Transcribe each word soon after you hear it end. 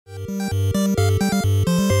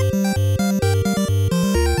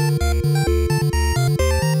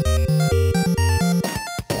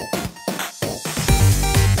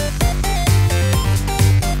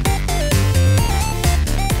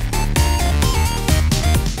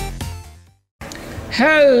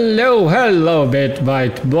Hello, Bit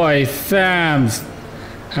Boy fams.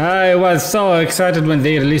 I was so excited when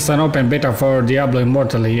they released an open beta for Diablo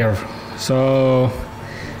Immortal here. So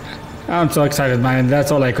I'm so excited, man.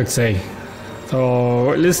 That's all I could say.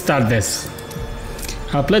 So let's start this.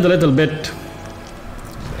 I played a little bit.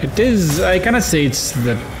 It is, I cannot say it's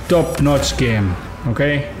the top-notch game,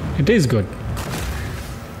 okay? It is good.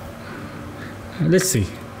 Let's see.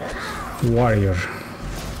 Warrior.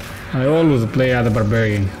 I always play as a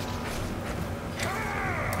barbarian.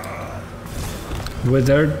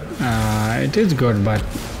 Wizard. It is good, but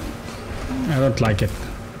I don't like it.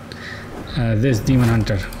 This demon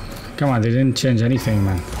hunter. Come on, they didn't change anything,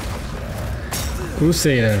 man.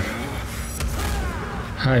 Crusader.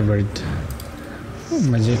 Hybrid.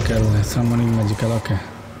 Magical. Summoning magical. Okay.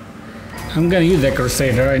 I'm gonna use that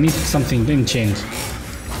Crusader. I need something didn't change.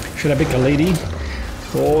 Should I pick a lady?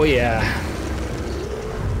 Oh yeah.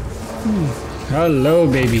 Hello,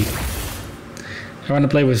 baby. I want to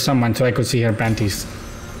play with someone so I could see her panties.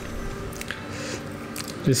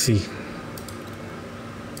 Let's see.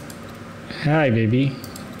 Hi, baby.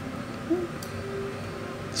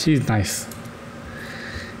 She's nice.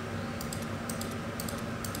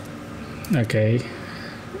 Okay.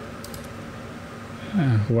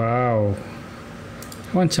 Wow.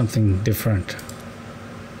 I want something different.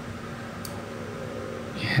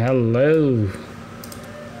 Hello.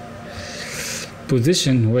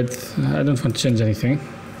 Position with, I don't want to change anything.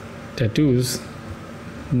 Tattoos.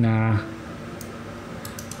 Nah.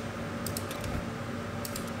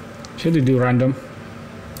 Should we do random?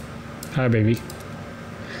 Hi, baby.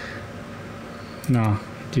 No,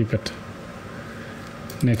 keep it.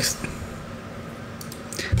 Next.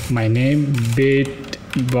 My name, Bit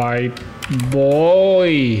by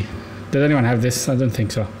Boy. Does anyone have this? I don't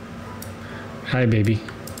think so. Hi, baby.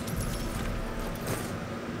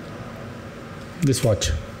 This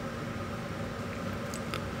watch.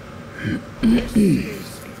 The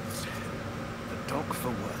dock for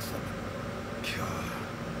Wortham.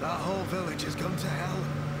 That whole village has gone to hell.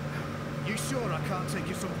 You sure I can't take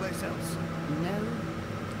you someplace else? No.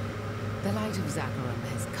 The light of Zakarum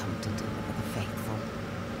has come to deliver the faithful.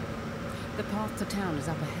 The path to town is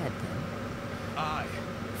up ahead, then. Aye.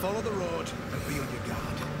 Follow the road and be on your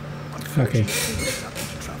guard. Okay. To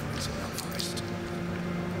travel into that forest.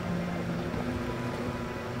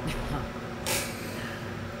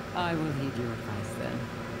 I will heed your advice then.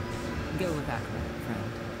 Go with Akron,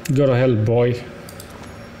 friend. Go to hell, boy.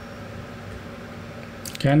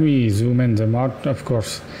 Can we zoom in them out? Of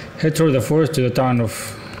course. Head through the forest to the town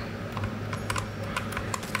of...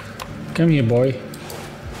 Come here, boy.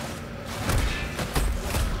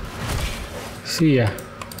 See ya.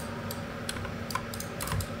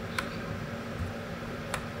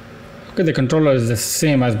 Okay, the controller is the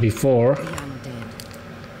same as before. The undead.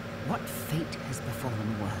 What fate has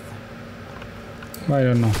befallen Wortham? I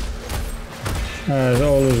don't know. As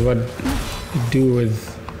always, what you do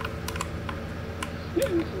with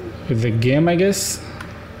the game, I guess.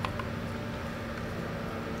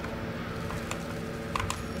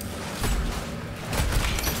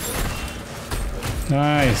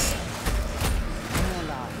 Nice. More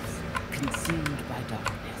lives consumed by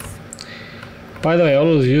darkness. By the way, I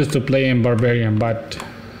always used to play in Barbarian, but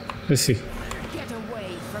let's see. Get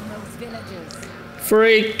away from those villagers.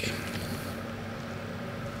 Freak!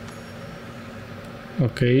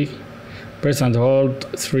 Okay. Press and hold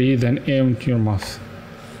 3, then aim to your mouse.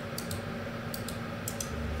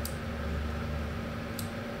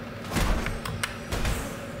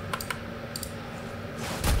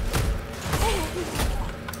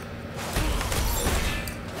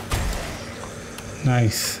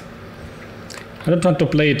 Nice. I don't want to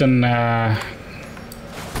play it on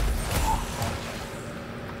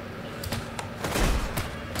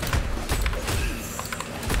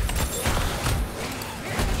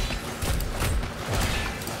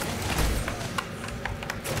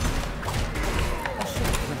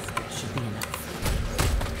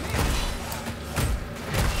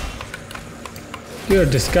You're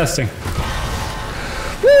disgusting.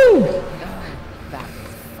 Woo! That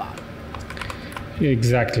was fun.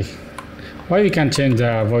 Exactly. Why we can't change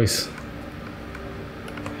the voice?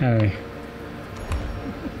 Anyway.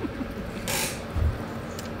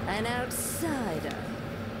 An outsider,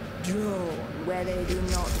 drawn where they do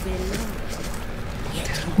not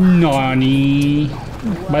belong. Nani.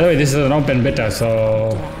 By the way, this is an open beta,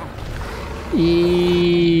 so...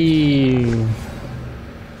 Ew.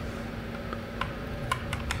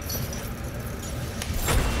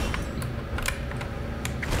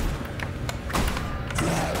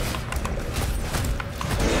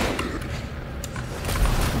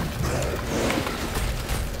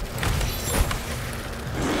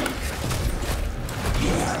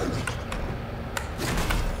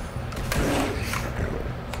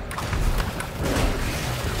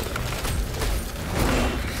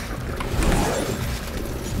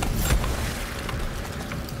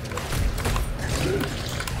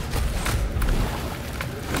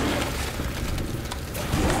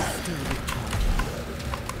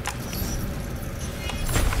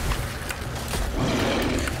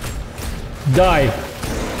 Die.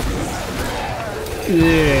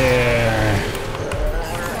 Yeah.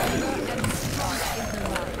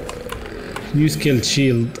 New skill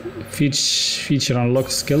shield. Feature unlock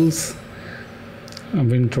skills.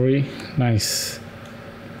 Inventory. Nice.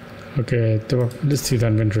 Okay, let's see the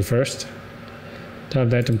inventory first. Tap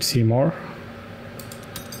the item to see more.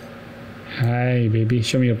 Hi, baby.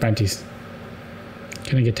 Show me your panties.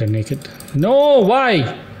 Can I get her naked? No,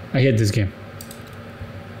 why? I hate this game.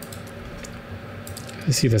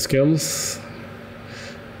 Let's see the skills.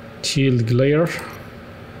 Shield glare.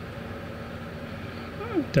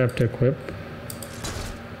 Tap to equip.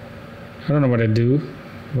 I don't know what I do,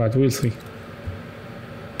 but we'll see.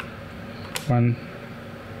 One.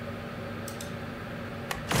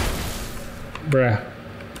 Bruh.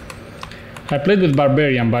 I played with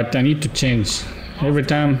Barbarian, but I need to change. Every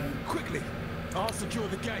time. Quickly, I'll secure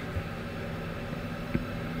the gate.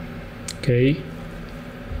 Okay.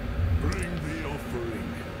 Bring the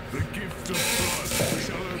offering. The gift of blood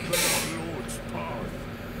shall open our Lord's path.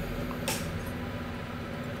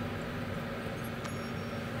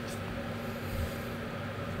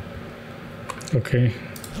 Okay.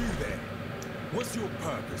 You there. What's your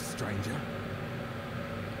purpose, stranger?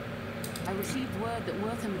 I received word that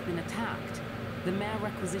Wortham had been attacked. The mayor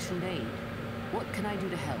requisitioned aid. What can I do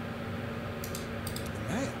to help?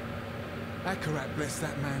 The mayor? Akarat bless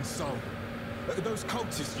that man's soul. Those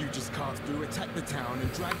cultists you just cast through attacked the town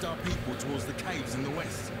and dragged our people towards the caves in the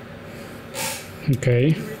west. Okay.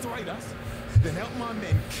 You here to aid us? Then help my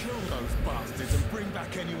men kill those bastards and bring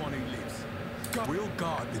back anyone who lives. We'll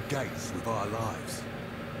guard the gates with our lives.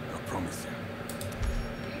 I promise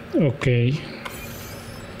you. Okay.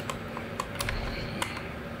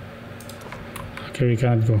 Okay, we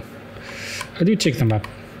can't go. How do you check the map?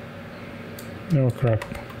 Oh crap.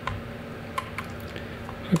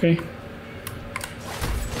 Okay.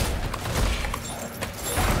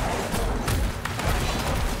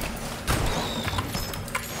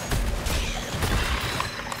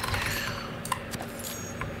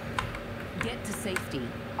 Get to safety.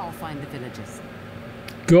 I'll find the villagers.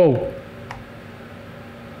 Go.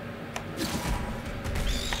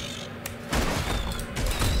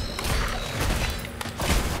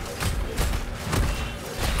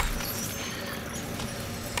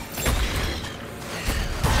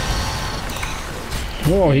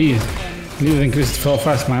 Whoa, he increased so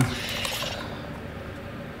fast, man.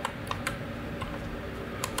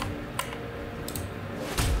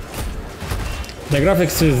 The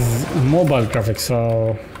graphics is mobile graphics,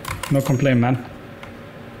 so no complaint, man.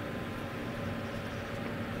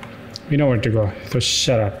 We know where to go, so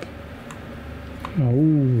shut up.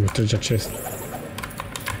 Oh, treasure chest.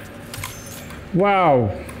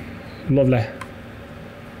 Wow, lovely.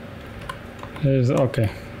 There's okay.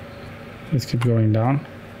 Let's keep going down.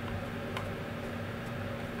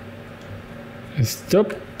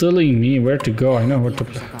 Stop telling me where to go. I know where to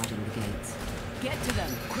play. Get to them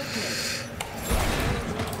quickly.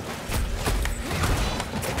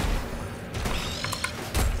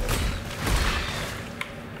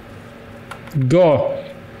 Go,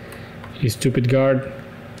 you stupid guard.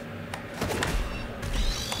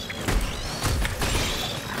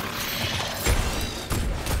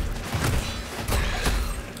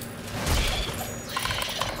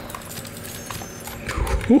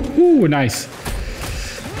 Woohoo, nice.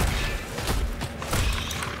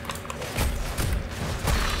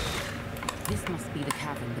 This must be the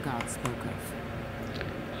cavern the guard spoke of.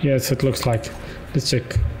 Yes, it looks like. Let's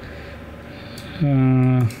check.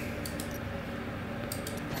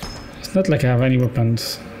 It's not like I have any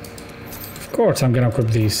weapons. Of course I'm gonna equip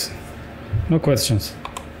these. No questions.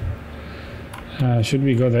 Should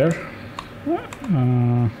we go there?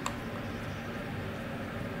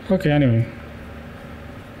 Okay, anyway.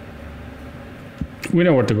 We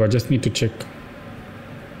know where to go, just need to check.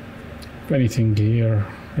 If anything here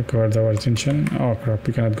required our attention. Oh crap,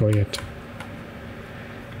 we cannot go yet.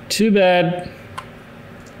 Too bad.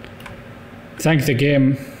 Thank the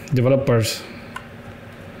game developers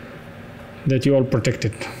that you all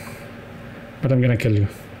protected. But I'm gonna kill you.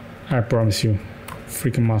 I promise you.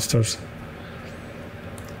 Freaking monsters.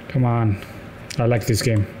 Come on. I like this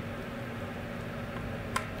game.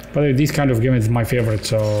 By the way, this kind of game is my favorite,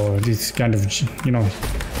 so this kind of, you know.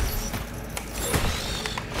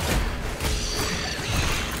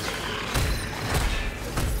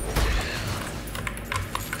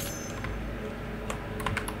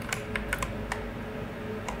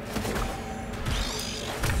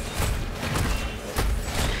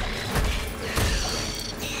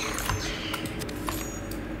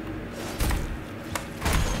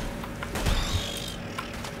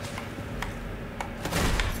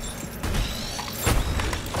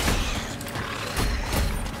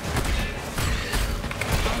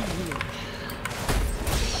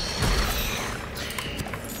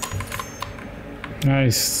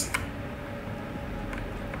 Nice.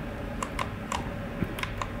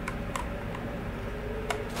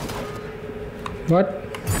 What?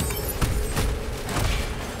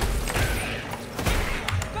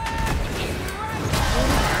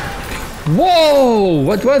 Whoa!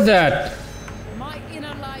 What was that? My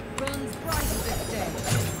inner light burns brighter this day.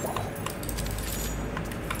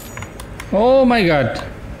 Oh my god.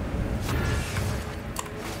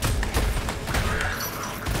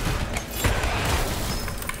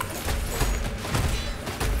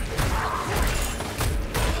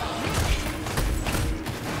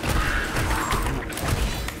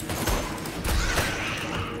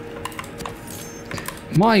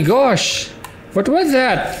 My gosh, what was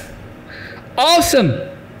that? Awesome!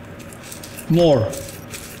 More.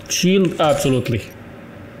 Shield, absolutely.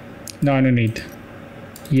 No, I don't need.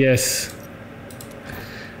 Yes.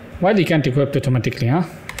 Why they can't equip it automatically, huh?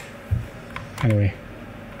 Anyway.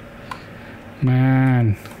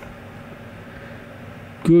 Man.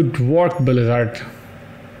 Good work, Blizzard.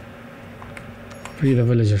 Free the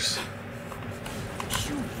villagers.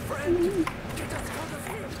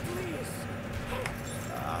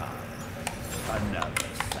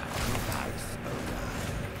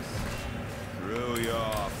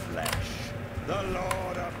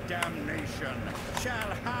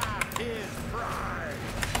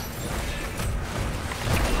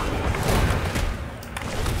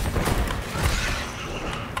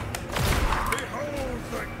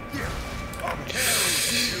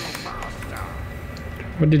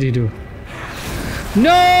 What did he do?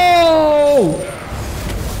 No!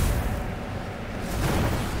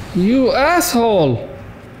 You asshole!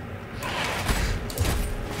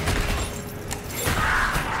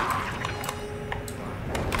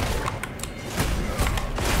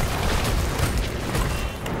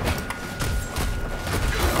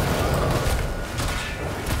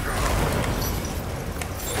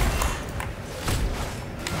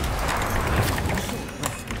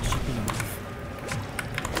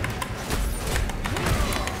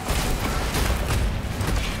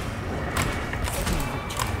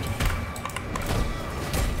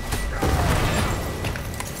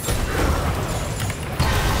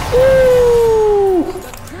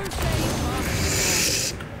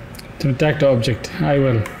 To attack the object. I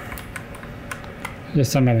will.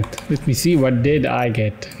 Just a minute. Let me see what did I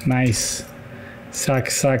get. Nice.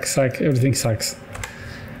 Sucks. Everything sucks.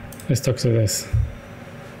 Let's talk to this.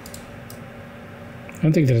 I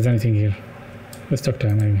don't think there is anything here. Let's talk to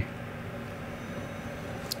him maybe.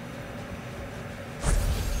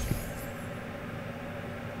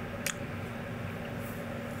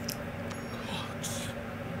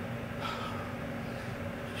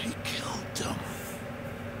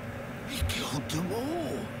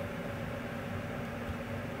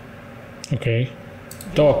 Okay.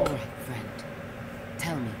 Talk. All right, friend.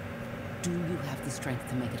 Tell me, do you have the strength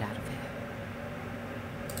to make it out of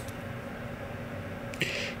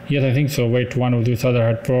here? Yes, I think so. Wait, one of these other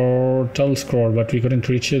had portal scroll, but we couldn't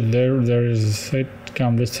reach it. There is it.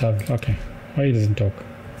 Come, let's have. Okay. Why he doesn't talk?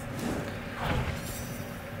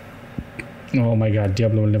 Oh my god,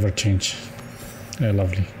 Diablo will never change. Yeah,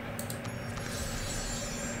 lovely.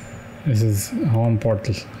 This is home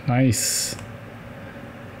portal. Nice.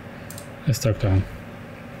 Let's talk to him.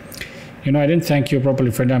 You know, I didn't thank you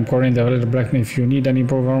properly, friend. I'm calling the available blacksmith. If you need any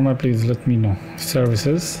programmer, please let me know.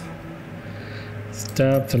 Services.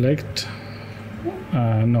 Tab, select.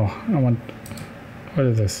 No, I want. What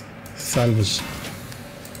is this? Salvage.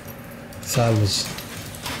 Salvage.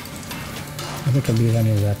 I think I'll leave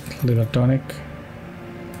any of that. Liver tonic.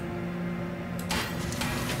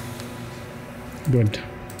 Good.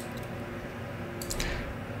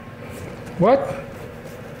 What?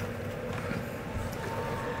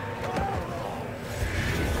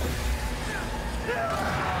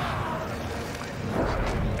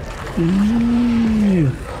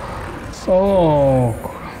 Oh,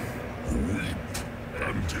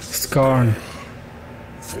 Skarn.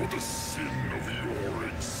 For the sin of your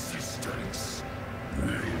existence will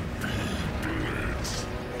be bled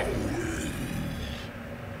away.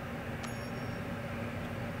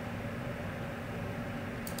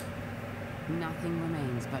 Nothing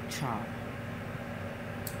remains but char.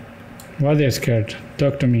 Why are they scared?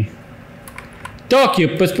 Talk to me. Talk, you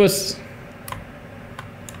puss.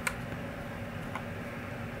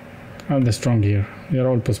 I'm the strong here. We are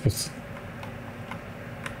all puss.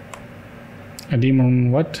 A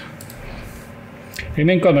demon, what?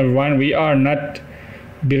 Remain calm, everyone. We are not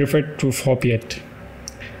bereft to hope yet.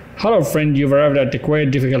 Hello, friend. You've arrived at a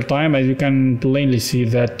quite difficult time. As you can plainly see,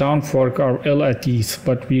 the town folk are ill at ease,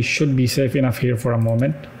 but we should be safe enough here for a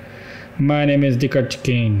moment. My name is Deckard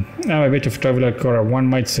Cain. I'm a bit of traveler Cora, one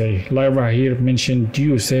might say. Lair here mentioned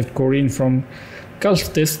you saved Corinne from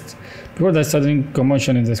cultists. Before that sudden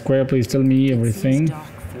commotion in the square, please tell me everything.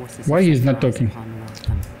 Why he's not talking?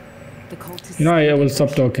 You know, I will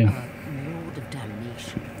stop talking. Lord of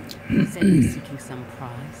damnation. He said he's seeking some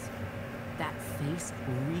prize. That face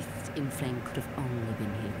wreathed in flame could have only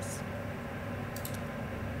been his.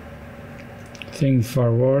 Thing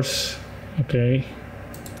far worse. Okay.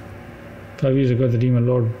 5 years ago, the demon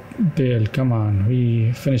Lord Baal. Come on,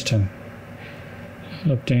 we finished him.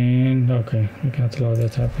 Obtained. Okay, we can't allow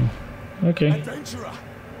that to happen. Okay. Adventurer!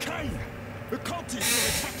 Cain! The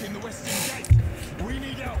cultists are attacking the western gate! We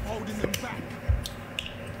need help holding them back!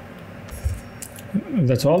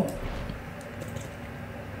 That's all?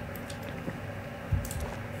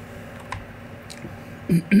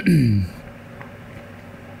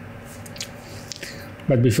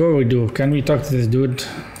 But before we do, can we talk to this dude?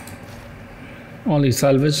 Only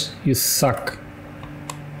salvage? You suck.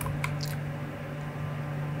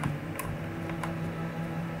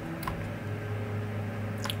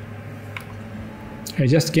 I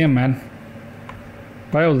just came, man.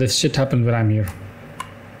 Why all this shit happened when I'm here?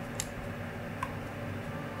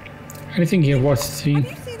 Anything here worth seeing?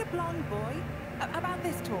 Have you seen a blonde boy? About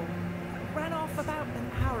this tall. Ran off about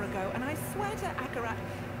an hour ago, and I swear to Akarat,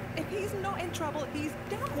 if he's not in trouble, he's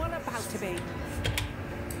damn well about to be.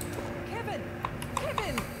 Kevin!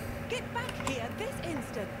 Kevin! Get back here this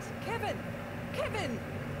instant! Kevin! Kevin!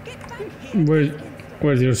 Get back here this instant!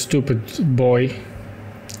 Where's your stupid boy?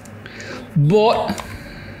 Boy!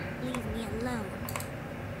 Leave me alone.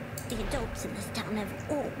 The adults in this town have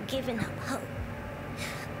all given up hope.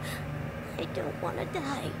 I don't want to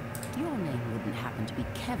die. Your name wouldn't happen to be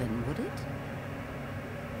Kevin, would it?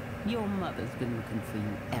 Your mother's been looking for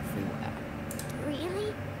you everywhere.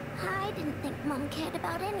 Really? I didn't think Mom cared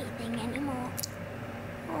about anything anymore.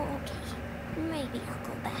 Okay, maybe I'll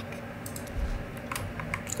go back.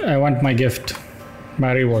 I want my gift.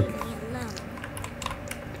 My reward. Leave me alone.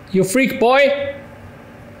 You freak boy!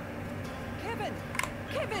 Kevin!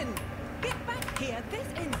 Kevin! Get back here this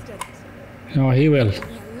instant! No, he will. Leave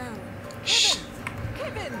me alone. Shh.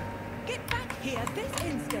 Kevin! Get back here this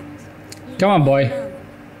instant! Leave Come on, me boy. alone.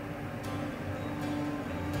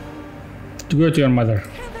 To go to your mother.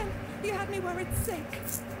 Kevin, you had me worried sick.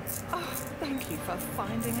 Oh, thank you for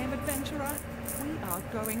finding him, adventurer. We are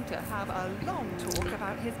going to have a long talk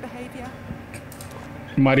about his behavior.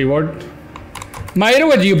 My reward. My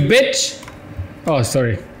reward, you bitch! Oh,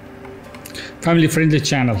 sorry. Family friendly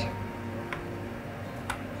channel.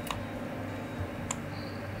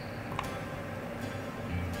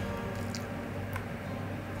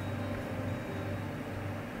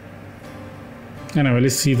 Anyway,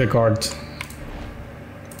 let's see the cards.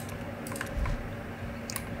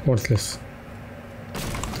 Worthless.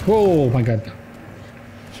 Oh my god.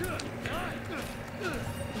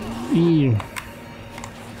 Ew.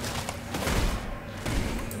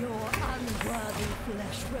 Your unworthy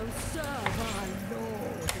flesh will serve our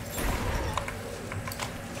Lord.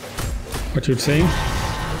 What you saying?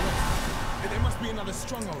 There must be another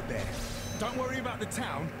stronghold there. Don't worry about the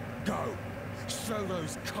town. Go. Show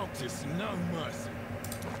those cultists no mercy.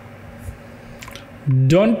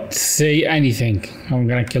 Don't say anything. I'm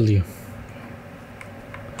gonna kill you.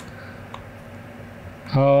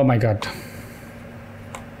 Oh my god.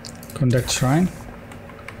 Conduct shrine.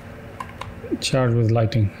 Charged with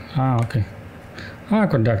lighting. Ah, okay. Ah,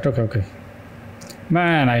 conduct. Okay, okay.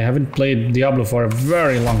 Man, I haven't played Diablo for a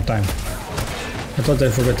very long time. I thought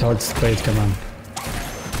I forgot how it's played. Come on.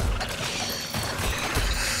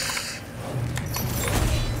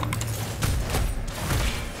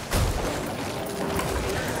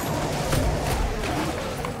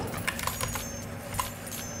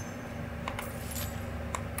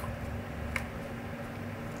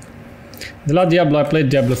 The last Diablo, I played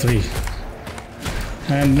Diablo 3.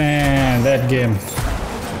 And man, that game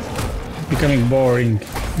becoming boring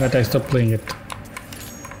that I stopped playing it.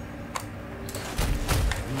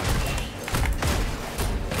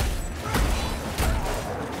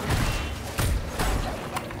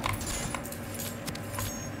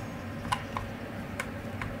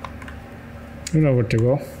 You know where to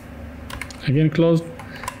go. Again closed.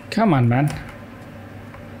 Come on, man.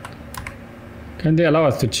 Can they allow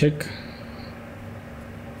us to check?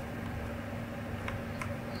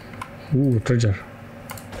 Ooh, treasure.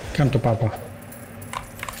 Come to Papa.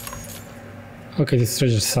 Okay, this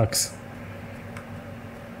treasure sucks.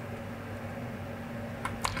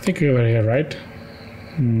 I think we were here, right?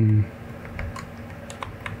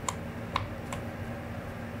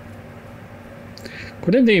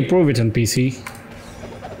 Couldn't they improve it on PC?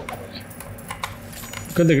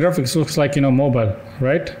 Because the graphics looks like, you know, mobile,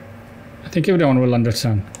 right? I think everyone will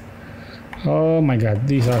understand. Oh my god,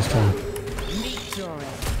 these are strong.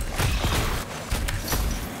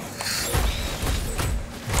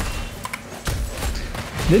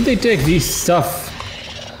 Did they take this stuff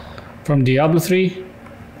from Diablo 3?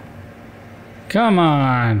 Come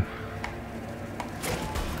on.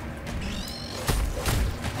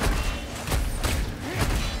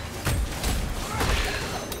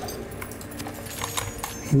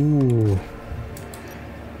 Ooh.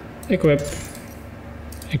 Equip.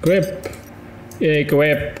 Equip.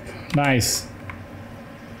 Equip. Nice.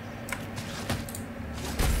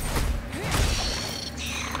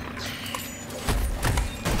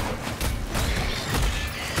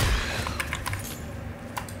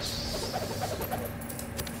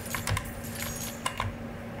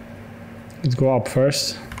 Let's go up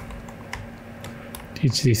first.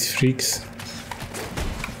 Teach these freaks.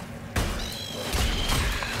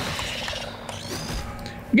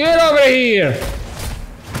 Get over here!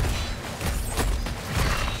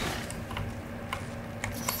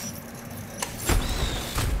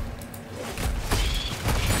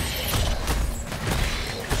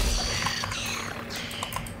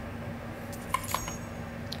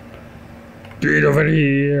 Get over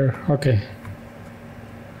here! Okay.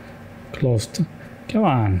 Closed. Come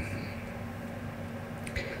on.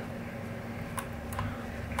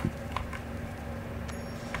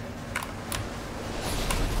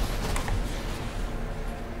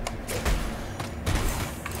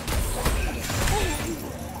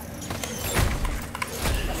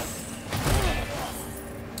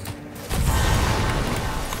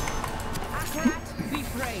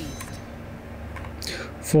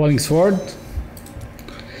 Falling sword.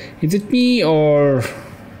 Is it me or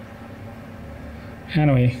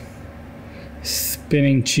anyway?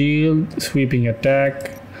 Spinning shield, sweeping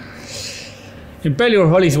attack. Impel your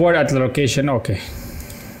holy sword at the location. Okay,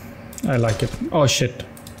 I like it. Oh shit,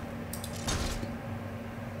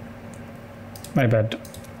 my bad.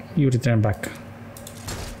 You return back.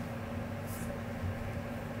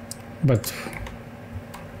 But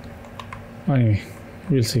anyway,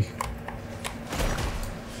 we'll see.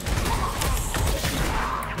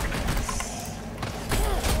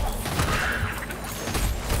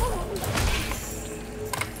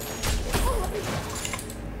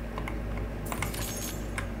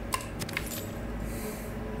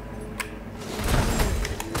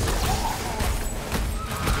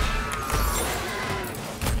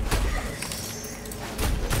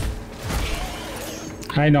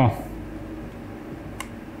 I know.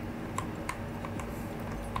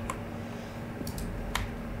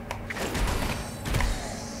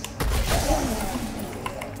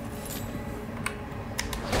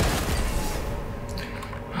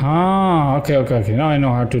 Ah, okay. Now I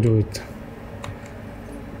know how to do it.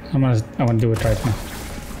 I want to do it right now.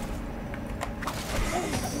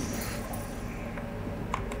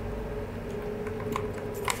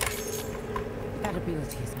 That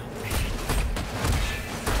ability is not ready.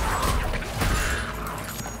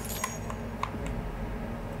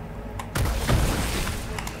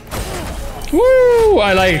 Woo!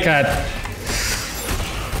 I like that.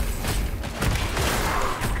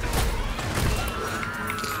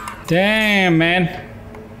 Damn, man.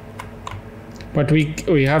 But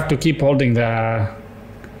we have to keep holding that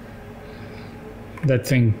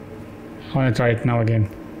thing on it right now again.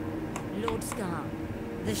 Lord Scar,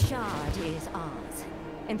 the shard is ours,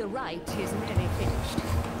 and the rite is nearly finished.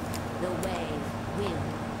 The way will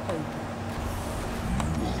open.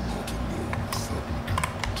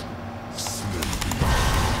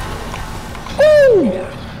 Woo!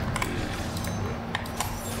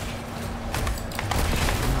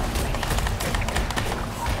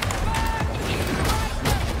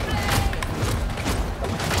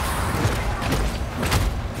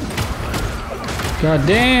 God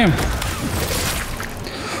damn!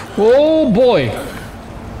 Oh boy!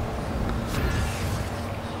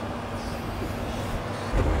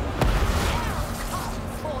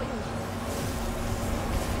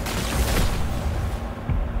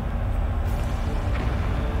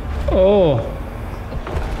 Oh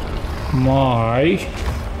my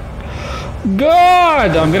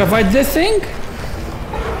God! I'm gonna fight this thing?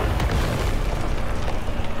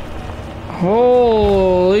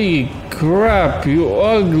 Holy crap, you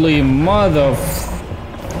ugly mother.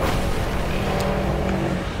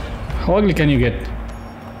 How ugly can you get?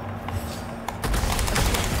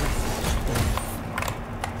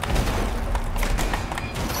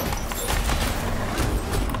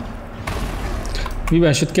 Maybe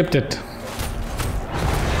I should kept it.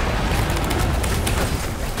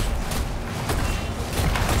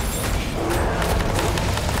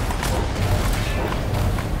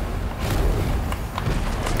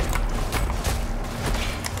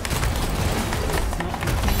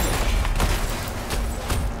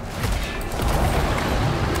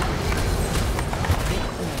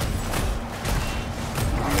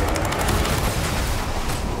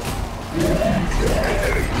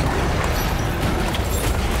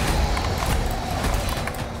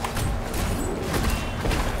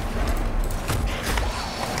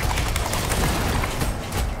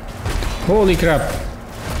 Holy crap.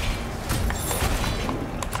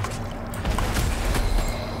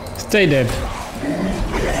 Stay dead.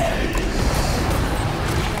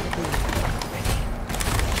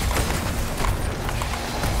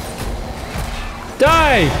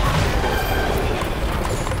 Die!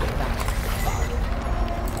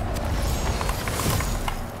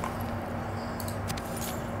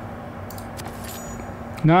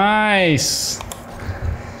 Nice.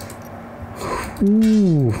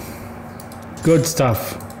 Ooh. Good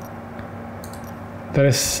stuff.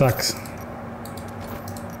 That sucks.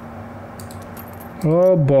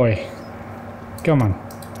 Oh boy. Come on.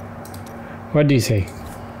 What do you say?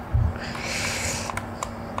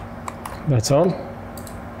 That's all?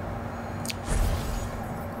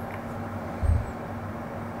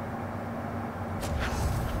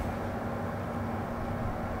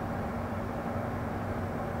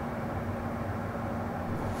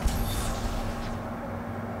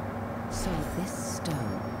 So this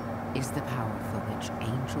stone is the power for which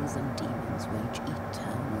angels and demons wage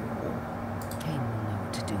eternal war. Cain will know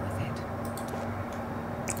what to do with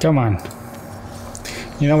it. Come on.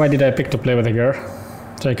 You know why did I pick to play with a girl?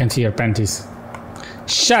 So I can see her panties.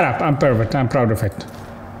 Shut up! I'm pervert. I'm proud of it.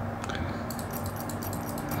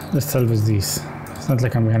 Let's salvage these. It's not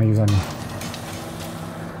like I'm gonna use any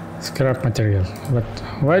scrap material. But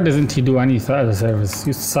why doesn't he do any other service?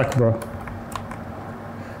 You suck, bro.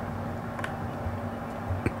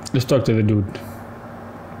 Let's talk to the dude.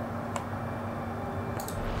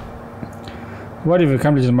 What if you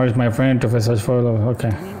come to merge my friend to search for love? Okay.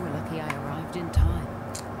 We were lucky I arrived in time.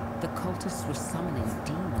 The cultists were summoning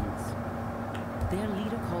demons. Their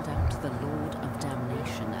leader called out to the Lord of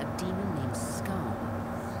Damnation, a demon named Scum.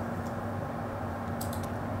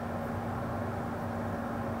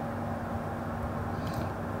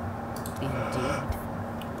 Indeed.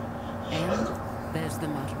 And there's the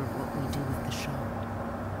matter of what we do with the shard.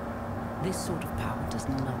 This sort of power does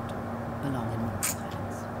not belong in mortal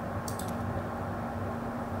hands.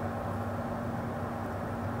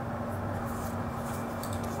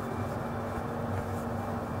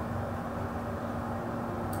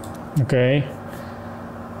 Okay.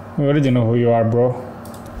 We already know who you are, bro.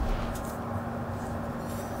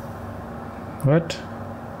 What?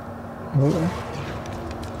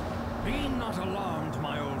 Be not alarmed,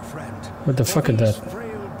 my old friend. What the fuck is that?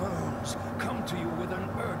 Frail bones come to you with an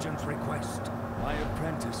urgent request. My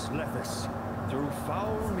apprentice, Lethis, through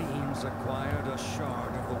foul means acquired a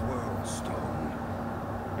shard of the Worldstone.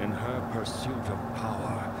 In her pursuit of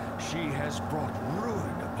power, she has brought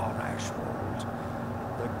ruin upon Ashwold.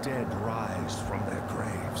 The dead rise from their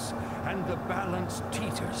graves, and the balance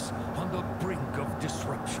teeters on the brink of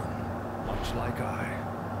disruption. Much like I.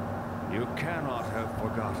 You cannot have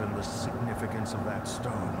forgotten the significance of that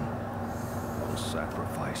stone. Or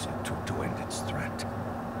sacrifice it to end its threat.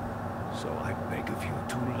 So I beg of you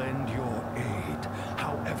to lend your aid,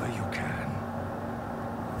 however you can.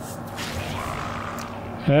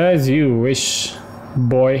 As you wish,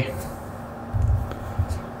 boy.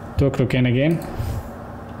 Talk to Cain again.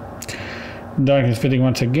 Darkness fitting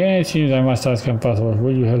once again. It seems I must ask impossible.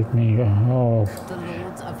 Will you help me? Oh. The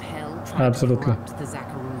Lords of Hell tried Absolutely. to corrupt the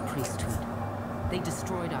Zakarum priesthood. They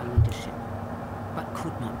destroyed our leadership, but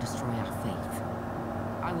could not destroy our faith.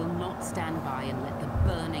 I will not stand by and let the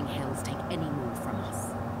burning hells take any more from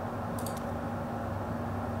us.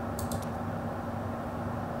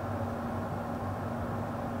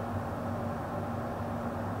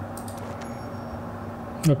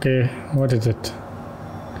 Okay, what is it?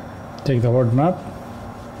 Take the world map.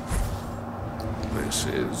 This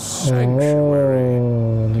is sanctuary.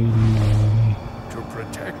 Holy moly. To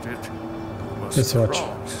protect it, you must Let's watch.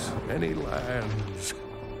 cross many lands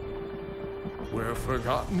where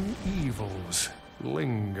forgotten evils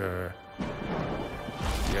linger.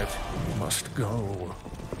 Yet you must go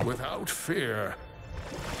without fear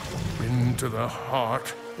into the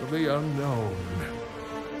heart of the unknown.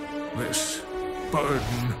 This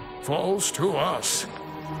burden falls to us.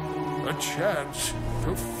 A chance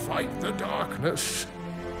to fight the darkness.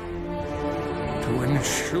 To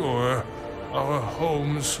ensure our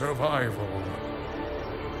home's survival.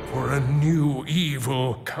 For a new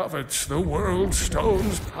evil covets the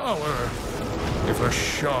Worldstone's power. If a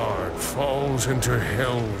shard falls into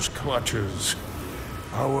hell's clutches,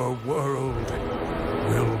 our world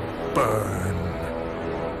will burn.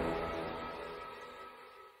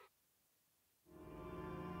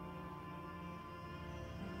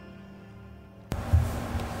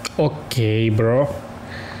 Okay, bro.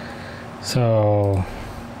 So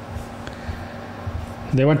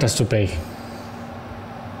they want us to pay.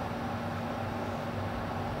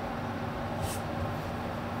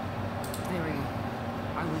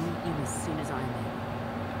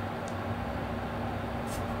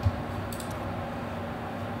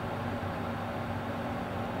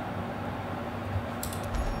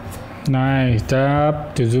 Nice.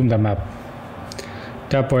 Tap to zoom the map.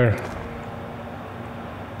 Tap where?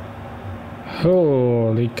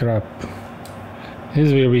 Holy crap. This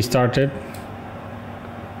is where we started.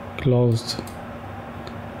 Closed.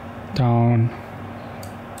 Down.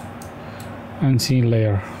 Unseen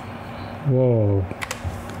layer. Whoa.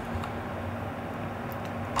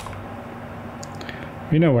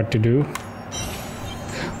 We know what to do.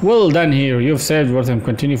 Well done here. You've saved Wortham.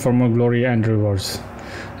 Continue for more glory and rewards.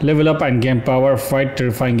 Level up and gain power. Fight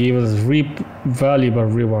terrifying evils. Reap valuable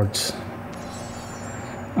rewards.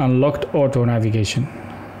 Unlocked auto navigation.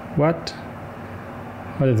 What?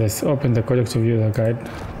 What is this? Open the codex to view the guide.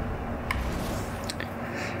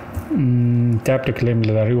 Tap to claim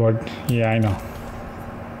the reward. Yeah, I know.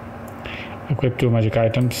 Equip 2 magic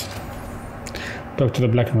items. Talk to the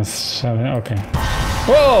blacksmith. Okay.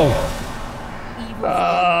 Whoa!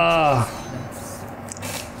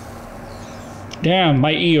 Damn,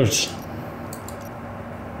 my ears.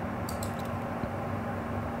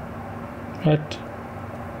 What?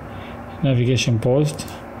 Navigation paused.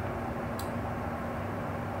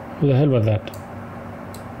 Who the hell was that?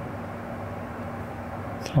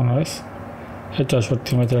 So nice. Headshot for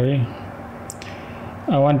Timothy.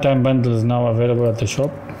 A one-time bundle is now available at the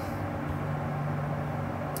shop.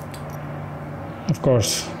 Of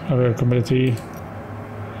course, a rare commodity.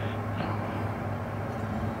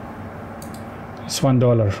 It's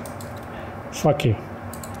 $1. Fuck you.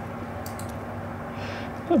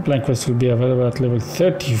 The blank quest will be available at level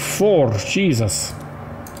 34. Jesus.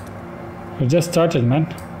 We just started, man.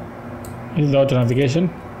 This is the auto navigation.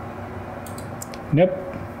 Nope.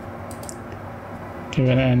 Give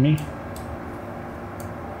an enemy.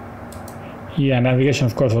 Yeah, navigation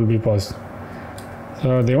of course will be paused.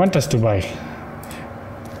 So they want us to buy.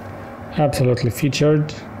 Absolutely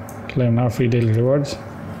featured. Claim now free daily rewards.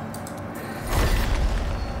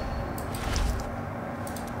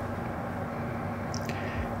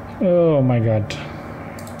 Oh my god.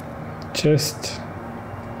 Chest.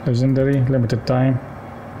 Legendary. Limited time.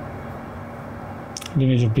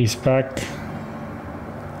 Lineage of Beast pack.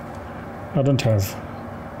 I don't have.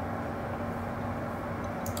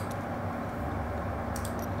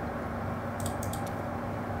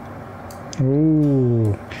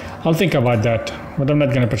 Ooh. I'll think about that, but I'm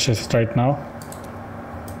not gonna purchase it right now.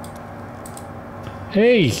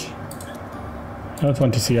 Hey! I don't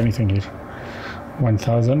want to see anything here.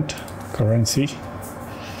 1000 currency.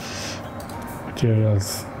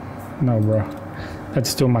 Materials. No, bro.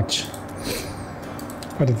 That's too much.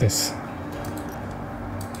 What is this?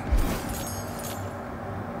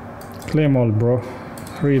 Claim all, bro.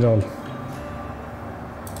 Read all.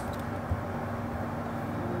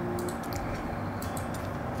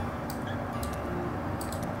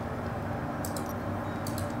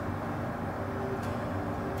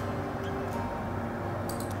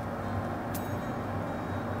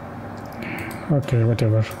 Okay,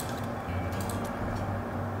 whatever.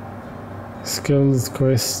 Skills,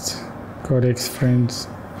 quest, codex, friends.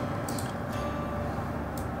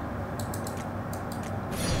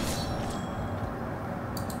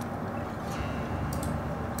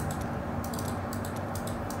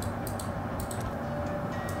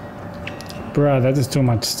 Bruh, that is too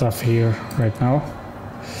much stuff here right now.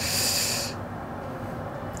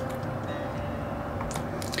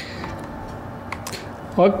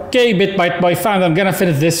 Okay, Bit Bite Boy fans, I'm gonna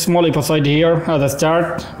finish this small episode here at the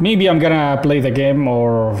start. Maybe I'm gonna play the game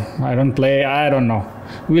or I don't play, I don't know.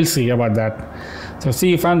 We'll see about that. So see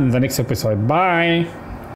you fans in the next episode. Bye!